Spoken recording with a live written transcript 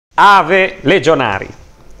Ave Legionari.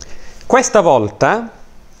 Questa volta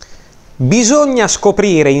bisogna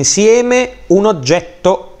scoprire insieme un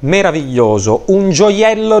oggetto meraviglioso, un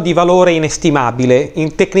gioiello di valore inestimabile,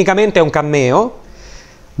 tecnicamente è un cammeo.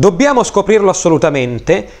 Dobbiamo scoprirlo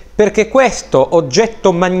assolutamente perché questo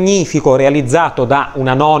oggetto magnifico realizzato da un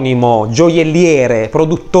anonimo gioielliere,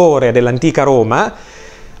 produttore dell'antica Roma,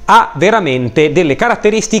 ha veramente delle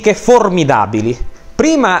caratteristiche formidabili.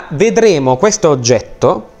 Prima vedremo questo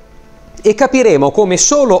oggetto e capiremo come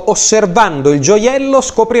solo osservando il gioiello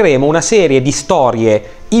scopriremo una serie di storie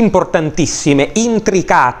importantissime,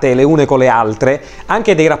 intricate le une con le altre,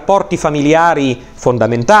 anche dei rapporti familiari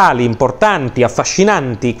fondamentali, importanti,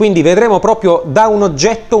 affascinanti, quindi vedremo proprio da un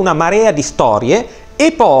oggetto una marea di storie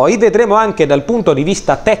e poi vedremo anche dal punto di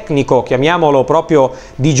vista tecnico, chiamiamolo proprio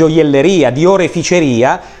di gioielleria, di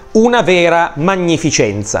oreficeria, una vera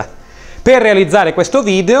magnificenza. Per realizzare questo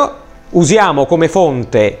video usiamo come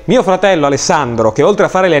fonte mio fratello Alessandro, che oltre a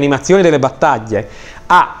fare le animazioni delle battaglie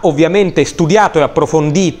ha ovviamente studiato e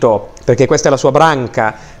approfondito, perché questa è la sua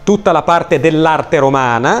branca, tutta la parte dell'arte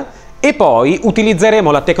romana, e poi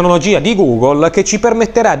utilizzeremo la tecnologia di Google che ci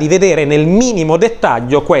permetterà di vedere nel minimo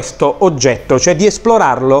dettaglio questo oggetto, cioè di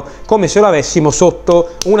esplorarlo come se lo avessimo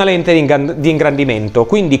sotto una lente di ingrandimento.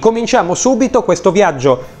 Quindi cominciamo subito questo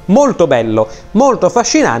viaggio molto bello, molto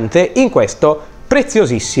affascinante in questo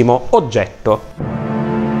preziosissimo oggetto.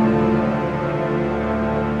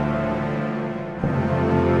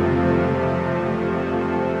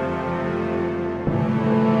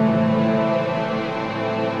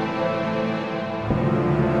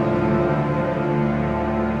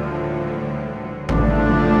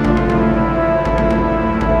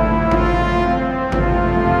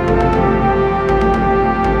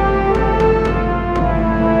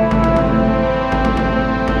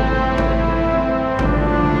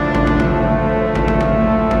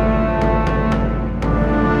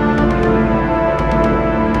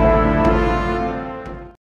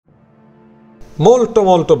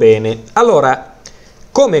 Molto bene. Allora,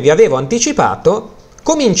 come vi avevo anticipato,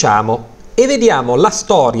 cominciamo e vediamo la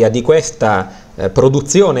storia di questa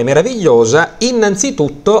produzione meravigliosa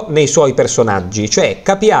innanzitutto nei suoi personaggi, cioè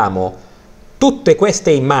capiamo tutte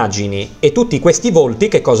queste immagini e tutti questi volti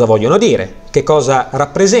che cosa vogliono dire, che cosa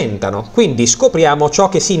rappresentano, quindi scopriamo ciò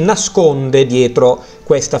che si nasconde dietro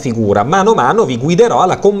questa figura. Mano a mano vi guiderò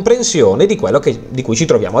alla comprensione di quello di cui ci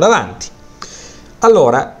troviamo davanti.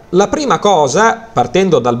 Allora, la prima cosa,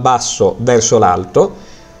 partendo dal basso verso l'alto,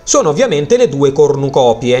 sono ovviamente le due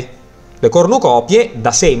cornucopie. Le cornucopie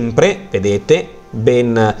da sempre, vedete,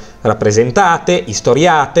 ben rappresentate,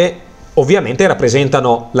 istoriate, ovviamente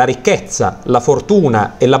rappresentano la ricchezza, la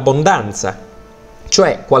fortuna e l'abbondanza,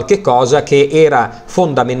 cioè qualche cosa che era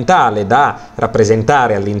fondamentale da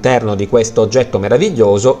rappresentare all'interno di questo oggetto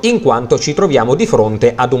meraviglioso, in quanto ci troviamo di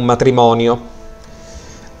fronte ad un matrimonio.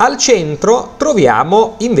 Al centro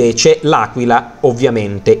troviamo invece l'aquila,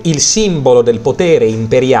 ovviamente, il simbolo del potere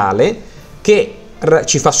imperiale che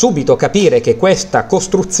ci fa subito capire che questa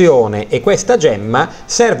costruzione e questa gemma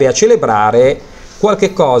serve a celebrare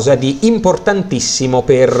qualche cosa di importantissimo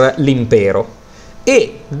per l'impero.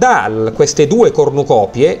 E da queste due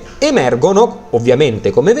cornucopie emergono, ovviamente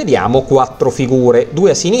come vediamo, 4 figure, 2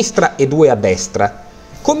 a sinistra e 2 a destra.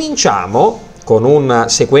 Cominciamo con una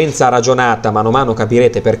sequenza ragionata, mano a mano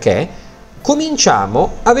capirete perché,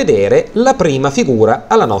 cominciamo a vedere la prima figura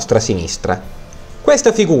alla nostra sinistra.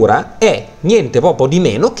 Questa figura è niente poco di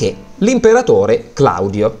meno che l'imperatore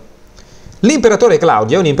Claudio. L'imperatore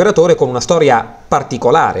Claudio è un imperatore con una storia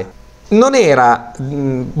particolare. Non era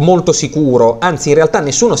molto sicuro, anzi in realtà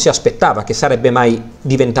nessuno si aspettava che sarebbe mai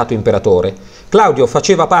diventato imperatore. Claudio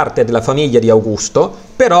faceva parte della famiglia di Augusto,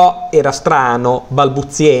 però era strano,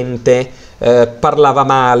 balbuziente, parlava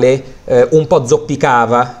male, un po'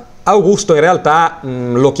 zoppicava. Augusto in realtà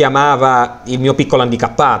lo chiamava il mio piccolo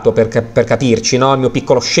handicappato, per capirci, no? Il mio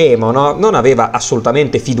piccolo scemo, no? Non aveva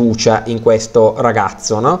assolutamente fiducia in questo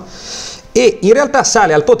ragazzo, no? E in realtà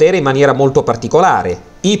sale al potere in maniera molto particolare.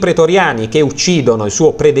 I pretoriani che uccidono il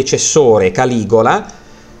suo predecessore Caligola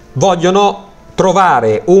vogliono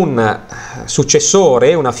trovare un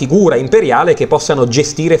successore, una figura imperiale che possano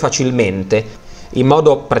gestire facilmente, in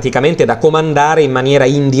modo praticamente da comandare in maniera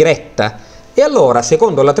indiretta. E allora,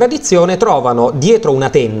 secondo la tradizione, trovano dietro una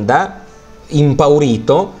tenda,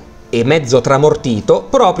 impaurito e mezzo tramortito,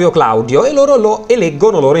 proprio Claudio, e loro lo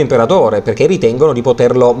eleggono loro imperatore, perché ritengono di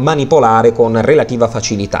poterlo manipolare con relativa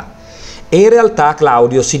facilità. E in realtà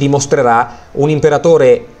Claudio si dimostrerà un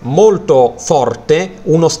imperatore molto forte,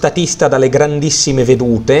 uno statista dalle grandissime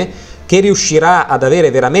vedute, che riuscirà ad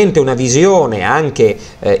avere veramente una visione anche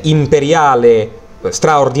imperiale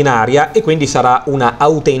straordinaria e quindi sarà una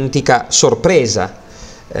autentica sorpresa.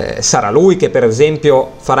 Sarà lui che per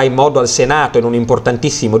esempio farà in modo al Senato, in un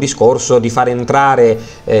importantissimo discorso, di far entrare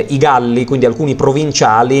i Galli, quindi alcuni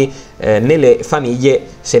provinciali, nelle famiglie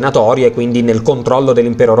senatorie, quindi nel controllo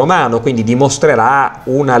dell'impero romano, quindi dimostrerà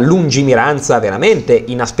una lungimiranza veramente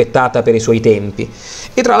inaspettata per i suoi tempi.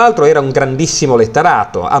 E tra l'altro era un grandissimo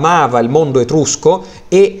letterato, amava il mondo etrusco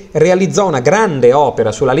e realizzò una grande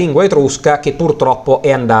opera sulla lingua etrusca che purtroppo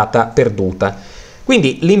è andata perduta.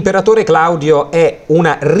 Quindi l'imperatore Claudio è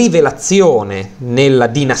una rivelazione nella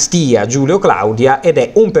dinastia Giulio-Claudia ed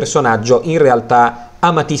è un personaggio in realtà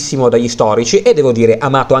amatissimo dagli storici e devo dire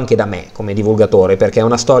amato anche da me come divulgatore, perché è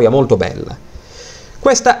una storia molto bella.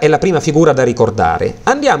 Questa è la prima figura da ricordare.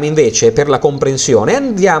 Andiamo invece, per la comprensione,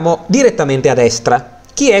 andiamo direttamente a destra.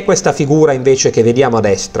 Chi è questa figura invece che vediamo a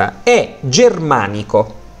destra? È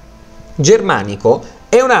Germanico. Germanico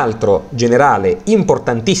è un altro generale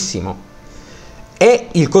importantissimo. È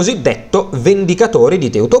il cosiddetto vendicatore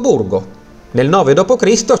di Teutoburgo. Nel 9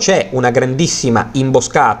 d.C. c'è una grandissima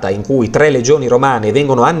imboscata in cui 3 legioni romane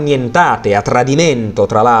vengono annientate a tradimento,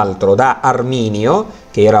 tra l'altro, da Arminio,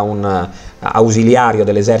 che era un ausiliario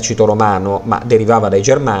dell'esercito romano, ma derivava dai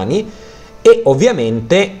Germani, e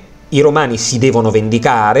ovviamente i romani si devono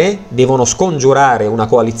vendicare, devono scongiurare una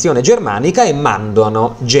coalizione germanica e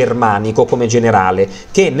mandano Germanico come generale,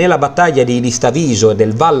 che nella battaglia di Listaviso e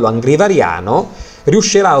del Vallo Angrivariano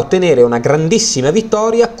riuscirà a ottenere una grandissima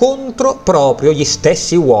vittoria contro proprio gli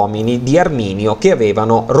stessi uomini di Arminio che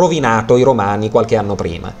avevano rovinato i romani qualche anno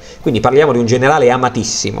prima. Quindi parliamo di un generale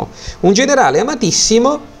amatissimo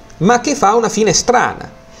ma che fa una fine strana,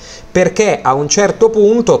 perché a un certo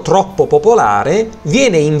punto, troppo popolare,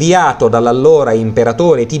 viene inviato dall'allora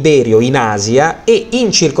imperatore Tiberio in Asia e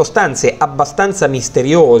in circostanze abbastanza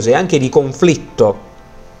misteriose, anche di conflitto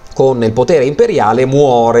con il potere imperiale,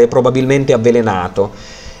 muore, probabilmente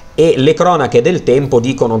avvelenato. E le cronache del tempo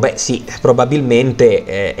dicono, beh sì,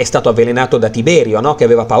 probabilmente è stato avvelenato da Tiberio, no? Che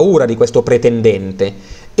aveva paura di questo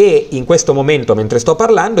pretendente. E in questo momento, mentre sto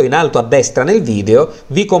parlando, in alto a destra nel video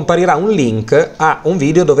vi comparirà un link a un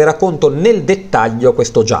video dove racconto nel dettaglio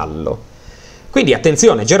questo giallo. Quindi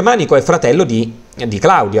attenzione, Germanico è fratello di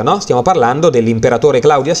Claudio, no? Stiamo parlando dell'imperatore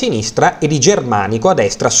Claudio a sinistra e di Germanico a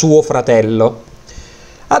destra, suo fratello.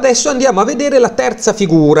 Adesso andiamo a vedere la terza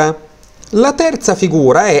figura. La terza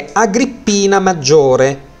figura è Agrippina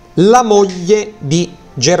Maggiore, la moglie di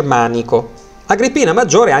Germanico. Agrippina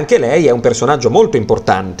Maggiore, anche lei, è un personaggio molto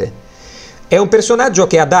importante. È un personaggio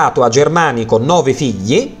che ha dato a Germanico 9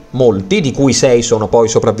 figli, molti, di cui 6 sono poi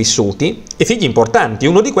sopravvissuti, e figli importanti.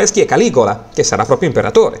 Uno di questi è Caligola, che sarà proprio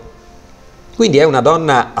imperatore. Quindi è una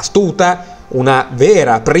donna astuta, una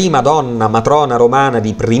vera prima donna matrona romana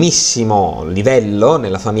di primissimo livello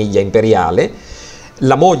nella famiglia imperiale,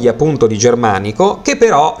 la moglie appunto di Germanico, che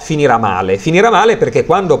però finirà male perché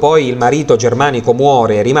quando poi il marito Germanico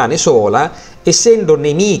muore e rimane sola, essendo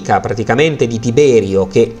nemica praticamente di Tiberio,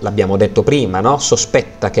 che l'abbiamo detto prima, no?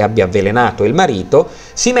 Sospetta che abbia avvelenato il marito,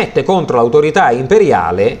 si mette contro l'autorità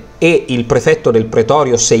imperiale e il prefetto del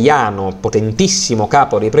pretorio Seiano, potentissimo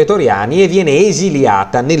capo dei pretoriani, e viene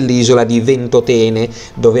esiliata nell'isola di Ventotene,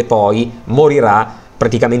 dove poi morirà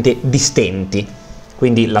praticamente di stenti.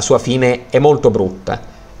 Quindi la sua fine è molto brutta.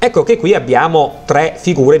 Ecco che qui abbiamo 3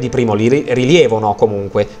 figure di primo rilievo, no?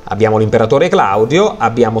 Comunque abbiamo l'imperatore Claudio,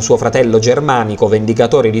 abbiamo suo fratello Germanico,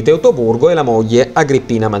 vendicatore di Teutoburgo, e la moglie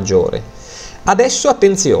Agrippina Maggiore. Adesso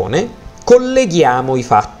attenzione, colleghiamo i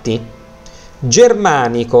fatti.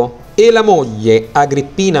 Germanico e la moglie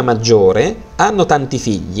Agrippina Maggiore hanno tanti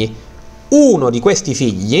figli. Uno di questi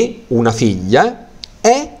figli, una figlia,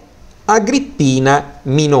 è Agrippina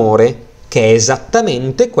Minore, che è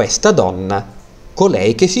esattamente questa donna,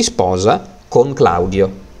 colei che si sposa con Claudio.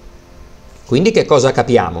 Quindi che cosa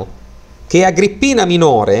capiamo? Che Agrippina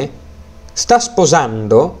Minore sta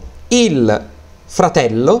sposando il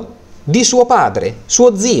fratello di suo padre,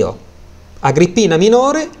 suo zio. Agrippina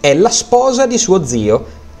Minore è la sposa di suo zio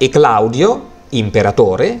e Claudio,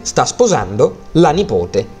 imperatore, sta sposando la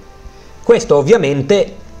nipote. Questo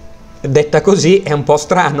ovviamente, detta così, è un po'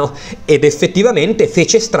 strano, ed effettivamente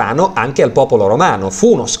fece strano anche al popolo romano.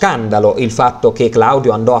 Fu uno scandalo il fatto che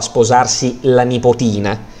Claudio andò a sposarsi la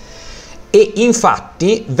nipotina, e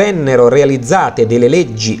infatti vennero realizzate delle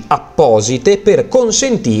leggi apposite per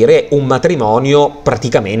consentire un matrimonio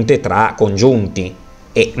praticamente tra congiunti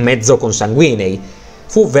e mezzo consanguinei.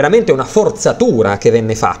 Fu veramente una forzatura che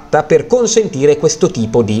venne fatta per consentire questo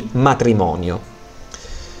tipo di matrimonio.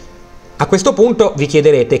 A questo punto vi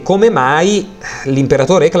chiederete come mai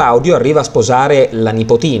l'imperatore Claudio arriva a sposare la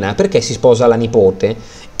nipotina, perché si sposa la nipote?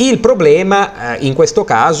 Il problema, in questo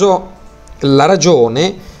caso, la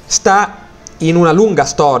ragione sta in una lunga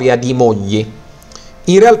storia di mogli.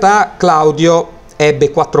 In realtà Claudio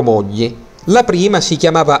ebbe 4 mogli. La prima si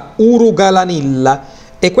chiamava Urugalanilla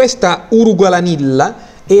e questa Urugalanilla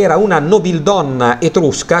era una nobildonna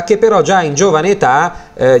etrusca che però già in giovane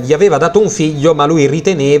età gli aveva dato un figlio, ma lui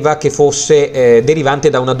riteneva che fosse derivante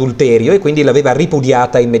da un adulterio e quindi l'aveva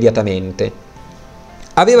ripudiata immediatamente.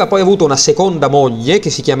 Aveva poi avuto una seconda moglie che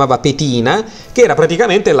si chiamava Petina, che era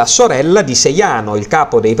praticamente la sorella di Seiano, il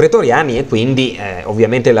capo dei pretoriani, e quindi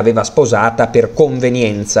ovviamente l'aveva sposata per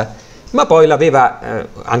convenienza. Ma poi l'aveva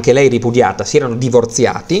anche lei ripudiata, si erano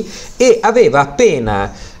divorziati e aveva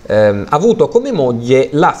appena avuto come moglie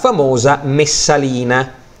la famosa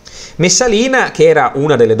Messalina. Messalina, che era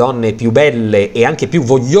una delle donne più belle e anche più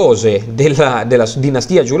vogliose della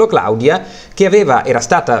dinastia Giulio-Claudia, che era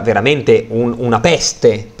stata veramente una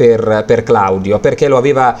peste per Claudio, perché lo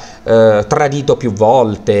aveva tradito più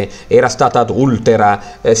volte, era stata adultera,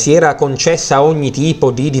 si era concessa ogni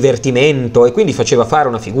tipo di divertimento e quindi faceva fare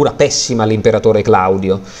una figura pessima all'imperatore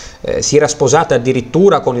Claudio. Si era sposata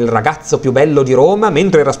addirittura con il ragazzo più bello di Roma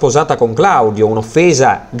mentre era sposata con Claudio,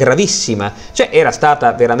 un'offesa gravissima, cioè era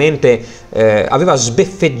stata veramente, aveva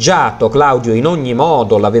sbeffeggiato Claudio in ogni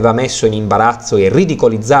modo, l'aveva messo in imbarazzo e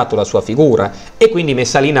ridicolizzato la sua figura, e quindi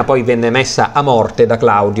Messalina poi venne messa a morte da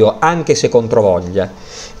Claudio, anche se controvoglia.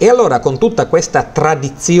 E allora, con tutta questa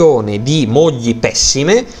tradizione di mogli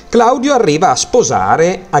pessime, Claudio arriva a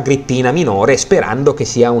sposare Agrippina Minore sperando che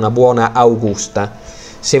sia una buona Augusta.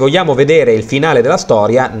 Se vogliamo vedere il finale della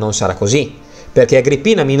storia, non sarà così, perché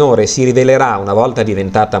Agrippina Minore si rivelerà, una volta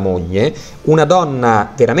diventata moglie, una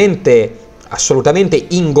donna veramente assolutamente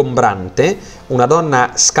ingombrante, una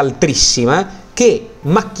donna scaltrissima che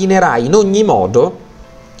macchinerà in ogni modo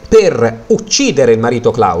per uccidere il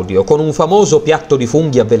marito Claudio con un famoso piatto di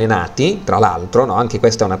funghi avvelenati, tra l'altro, no? Anche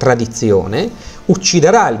questa è una tradizione,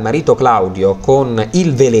 ucciderà il marito Claudio con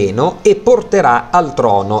il veleno e porterà al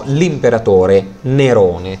trono l'imperatore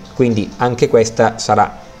Nerone. Quindi anche questa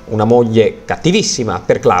sarà una moglie cattivissima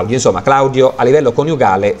per Claudio. Insomma, Claudio a livello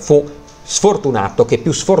coniugale fu sfortunato, che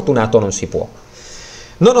più sfortunato non si può.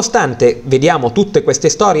 Nonostante vediamo tutte queste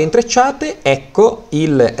storie intrecciate, ecco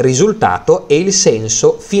il risultato e il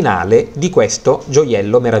senso finale di questo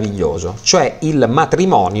gioiello meraviglioso, cioè il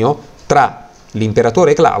matrimonio tra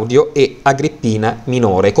l'imperatore Claudio e Agrippina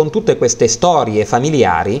Minore, con tutte queste storie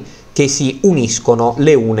familiari che si uniscono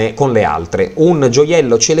le une con le altre. Un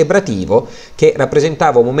gioiello celebrativo che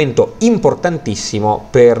rappresentava un momento importantissimo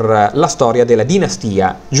per la storia della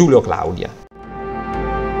dinastia Giulio-Claudia.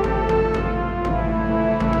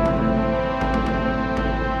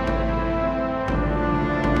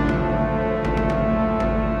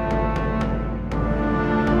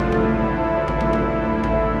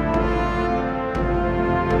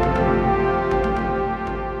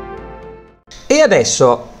 E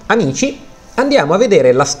adesso, amici, andiamo a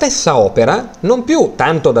vedere la stessa opera, non più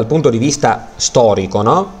tanto dal punto di vista storico,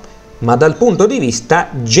 no? Ma dal punto di vista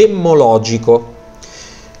gemmologico.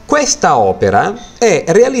 Questa opera è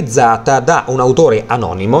realizzata da un autore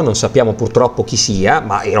anonimo, non sappiamo purtroppo chi sia,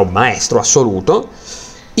 ma era un maestro assoluto,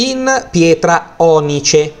 in pietra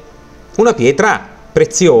onice, una pietra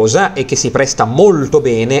preziosa e che si presta molto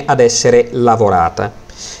bene ad essere lavorata.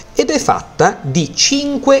 Ed è fatta di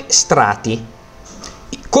 5 strati.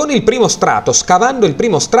 Con il primo strato, scavando il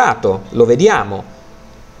primo strato, lo vediamo,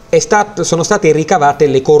 sono state ricavate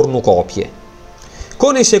le cornucopie.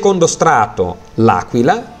 Con il secondo strato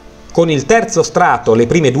l'aquila, con il terzo strato le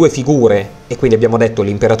prime 2 figure, e quindi abbiamo detto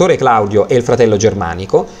l'imperatore Claudio e il fratello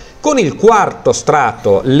Germanico, con il quarto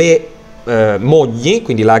strato le mogli,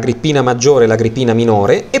 quindi la Agrippina maggiore e l'Agrippina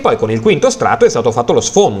minore, e poi con il quinto strato è stato fatto lo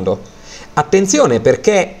sfondo. Attenzione,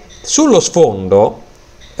 perché sullo sfondo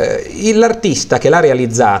l'artista che l'ha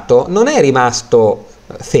realizzato non è rimasto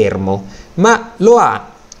fermo, ma lo ha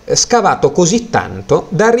scavato così tanto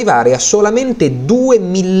da arrivare a solamente 2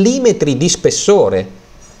 millimetri di spessore.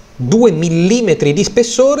 2 millimetri di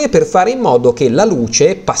spessore per fare in modo che la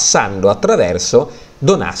luce, passando attraverso,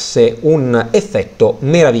 donasse un effetto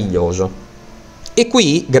meraviglioso. E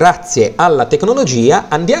qui, grazie alla tecnologia,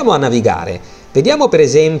 andiamo a navigare. Vediamo per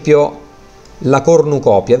esempio la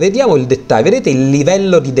cornucopia, vediamo il dettaglio, vedete il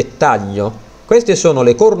livello di dettaglio? Queste sono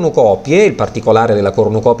le cornucopie, il particolare della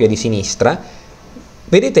cornucopia di sinistra.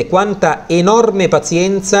 Vedete quanta enorme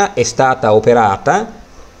pazienza è stata operata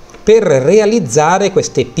per realizzare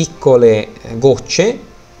queste piccole gocce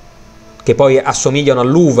che poi assomigliano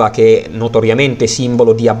all'uva, che è notoriamente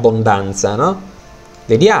simbolo di abbondanza, no?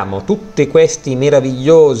 Vediamo tutti questi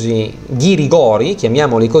meravigliosi ghirigori,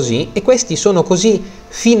 chiamiamoli così, e questi sono così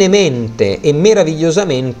finemente e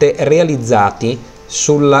meravigliosamente realizzati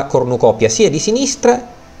sulla cornucopia, sia di sinistra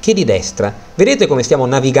che di destra. Vedete come stiamo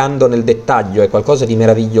navigando nel dettaglio, è qualcosa di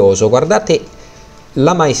meraviglioso. Guardate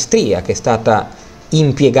la maestria che è stata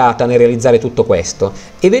impiegata nel realizzare tutto questo,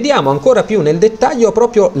 e vediamo ancora più nel dettaglio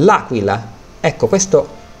proprio l'aquila. Ecco, questo,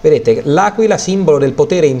 vedete, l'aquila, simbolo del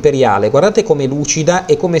potere imperiale. Guardate com'è lucida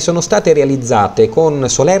e come sono state realizzate con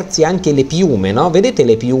solerzia anche le piume, no? Vedete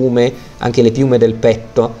le piume, anche le piume del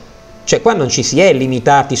petto? Cioè qua non ci si è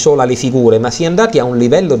limitati solo alle figure, ma si è andati a un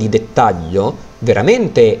livello di dettaglio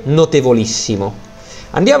veramente notevolissimo.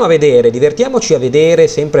 Andiamo a vedere, divertiamoci a vedere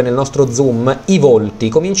sempre nel nostro zoom i volti.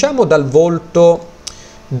 Cominciamo dal volto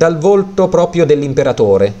proprio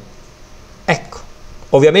dell'imperatore. Ecco,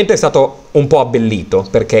 ovviamente è stato un po' abbellito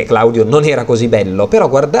perché Claudio non era così bello, però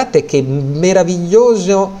guardate che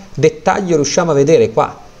meraviglioso dettaglio riusciamo a vedere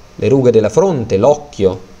qua. Le rughe della fronte,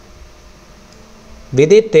 l'occhio.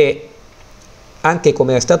 Vedete anche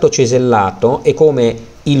come è stato cesellato e come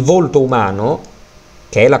il volto umano,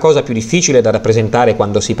 che è la cosa più difficile da rappresentare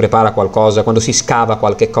quando si prepara qualcosa, quando si scava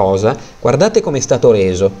qualche cosa, guardate come è stato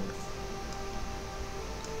reso.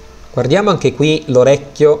 Guardiamo anche qui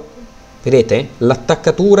l'orecchio, vedete?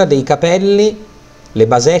 L'attaccatura dei capelli, le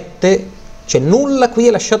basette, cioè nulla qui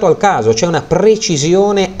è lasciato al caso, c'è una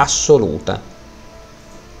precisione assoluta.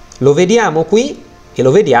 Lo vediamo qui e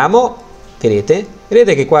lo vediamo, vedete?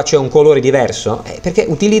 Vedete che qua c'è un colore diverso? Perché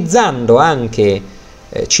utilizzando anche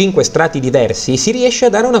 5 strati diversi si riesce a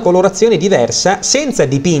dare una colorazione diversa senza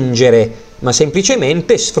dipingere, ma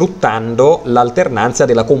semplicemente sfruttando l'alternanza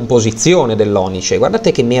della composizione dell'onice.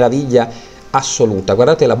 Guardate che meraviglia assoluta,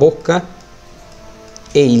 guardate la bocca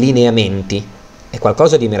e i lineamenti, è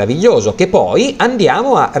qualcosa di meraviglioso che poi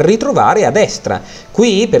andiamo a ritrovare a destra.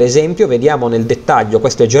 Qui per esempio vediamo nel dettaglio,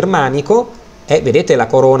 questo è germanico, vedete la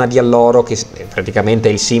corona di alloro che praticamente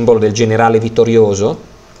è il simbolo del generale vittorioso,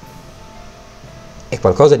 è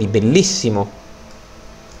qualcosa di bellissimo.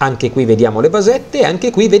 Anche qui vediamo le basette e anche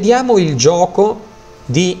qui vediamo il gioco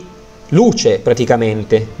di luce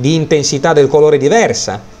praticamente, di intensità del colore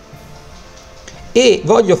diversa. E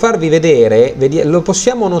voglio farvi vedere, lo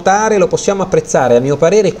possiamo notare, lo possiamo apprezzare a mio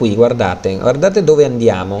parere qui, guardate dove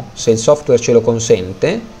andiamo, se il software ce lo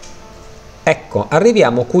consente. Ecco,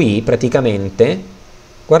 arriviamo qui praticamente,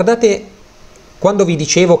 guardate quando vi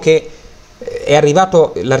dicevo che è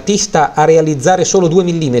arrivato l'artista a realizzare solo 2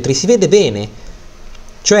 mm, si vede bene,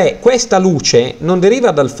 cioè questa luce non deriva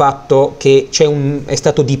dal fatto che è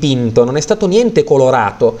stato dipinto, non è stato niente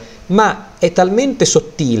colorato, ma è talmente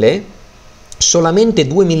sottile, solamente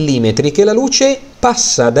 2 mm, che la luce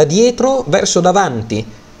passa da dietro verso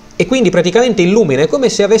davanti. E quindi praticamente illumina, è come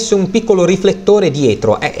se avesse un piccolo riflettore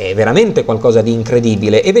dietro, è veramente qualcosa di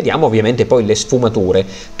incredibile. E vediamo ovviamente poi le sfumature.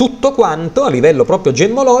 Tutto quanto a livello proprio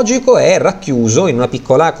gemmologico è racchiuso in una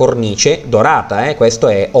piccola cornice dorata, questo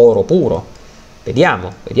è oro puro.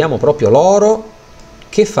 Vediamo proprio l'oro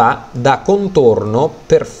che fa da contorno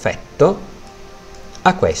perfetto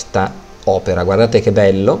a questa opera. Guardate che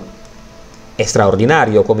bello, è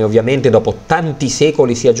straordinario come ovviamente dopo tanti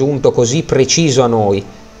secoli sia giunto così preciso a noi.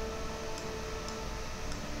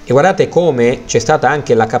 E guardate come c'è stata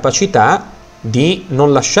anche la capacità di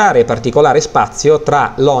non lasciare particolare spazio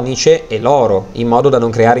tra l'onice e l'oro, in modo da non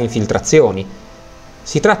creare infiltrazioni.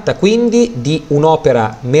 Si tratta quindi di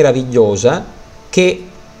un'opera meravigliosa che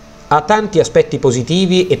ha tanti aspetti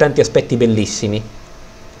positivi e tanti aspetti bellissimi,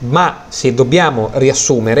 ma se dobbiamo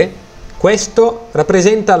riassumere, questo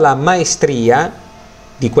rappresenta la maestria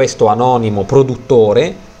di questo anonimo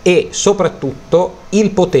produttore e soprattutto il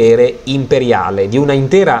potere imperiale di una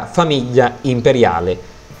intera famiglia imperiale,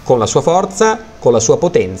 con la sua forza, con la sua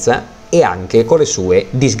potenza e anche con le sue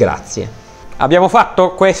disgrazie. Abbiamo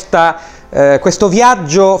fatto questo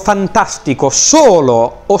viaggio fantastico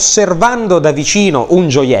solo osservando da vicino un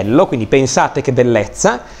gioiello, quindi pensate che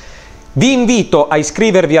bellezza. Vi invito a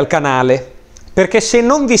iscrivervi al canale, perché se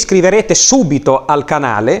non vi iscriverete subito al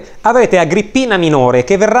canale avrete Agrippina Minore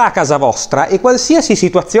che verrà a casa vostra e qualsiasi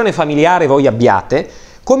situazione familiare voi abbiate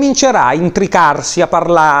comincerà a intricarsi, a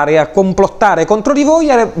parlare, a complottare contro di voi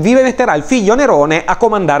e vi metterà il figlio Nerone a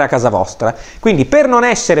comandare a casa vostra. Quindi per non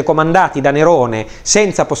essere comandati da Nerone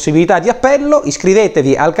senza possibilità di appello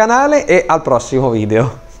iscrivetevi al canale e al prossimo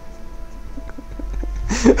video.